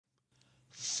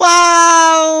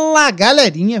Fala,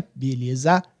 galerinha,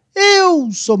 beleza?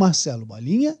 Eu sou Marcelo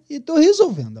Bolinha e estou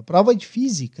resolvendo a prova de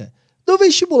Física do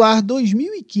vestibular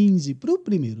 2015 para o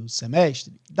primeiro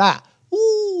semestre da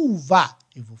UVA.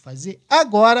 Eu vou fazer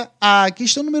agora a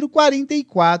questão número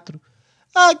 44.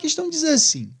 A questão diz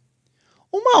assim: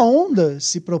 uma onda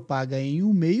se propaga em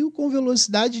um meio com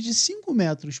velocidade de 5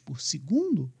 metros por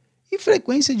segundo e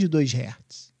frequência de 2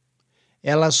 Hz.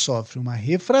 Ela sofre uma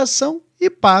refração e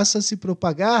passa a se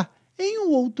propagar em um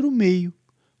outro meio,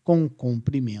 com um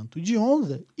comprimento de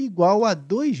onda igual a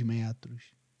 2 metros.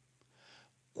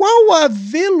 Qual a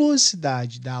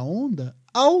velocidade da onda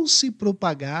ao se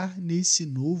propagar nesse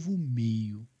novo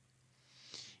meio?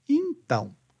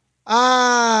 Então,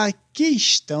 a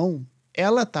questão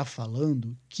ela está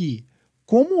falando que,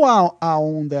 como a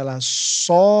onda ela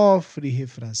sofre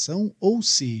refração, ou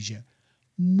seja,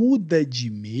 muda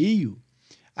de meio,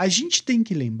 a gente tem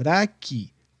que lembrar que,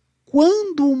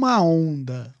 quando uma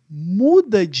onda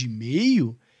muda de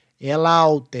meio, ela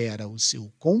altera o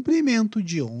seu comprimento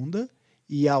de onda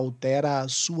e altera a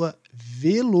sua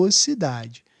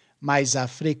velocidade, mas a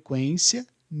frequência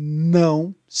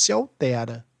não se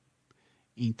altera.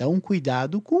 Então,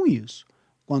 cuidado com isso.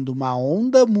 Quando uma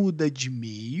onda muda de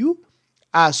meio,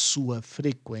 a sua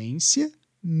frequência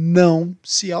não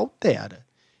se altera.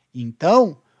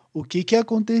 Então, o que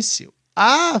aconteceu?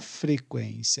 A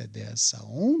frequência dessa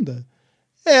onda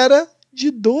era de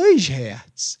 2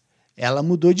 Hz. Ela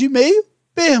mudou de meio,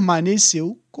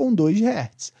 permaneceu com 2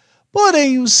 Hz.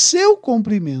 Porém, o seu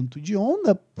comprimento de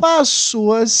onda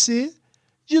passou a ser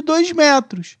de 2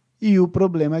 metros. E o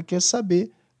problema é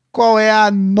saber qual é a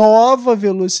nova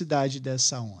velocidade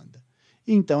dessa onda.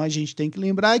 Então, a gente tem que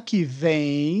lembrar que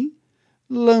vem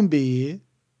lamber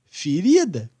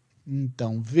ferida.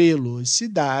 Então,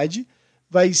 velocidade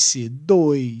vai ser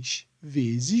 2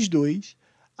 vezes 2.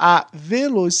 A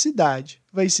velocidade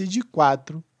vai ser de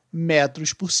 4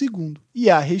 metros por segundo. E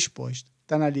a resposta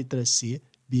está na letra C,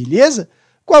 beleza?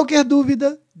 Qualquer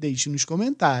dúvida, deixe nos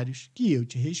comentários que eu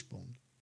te respondo.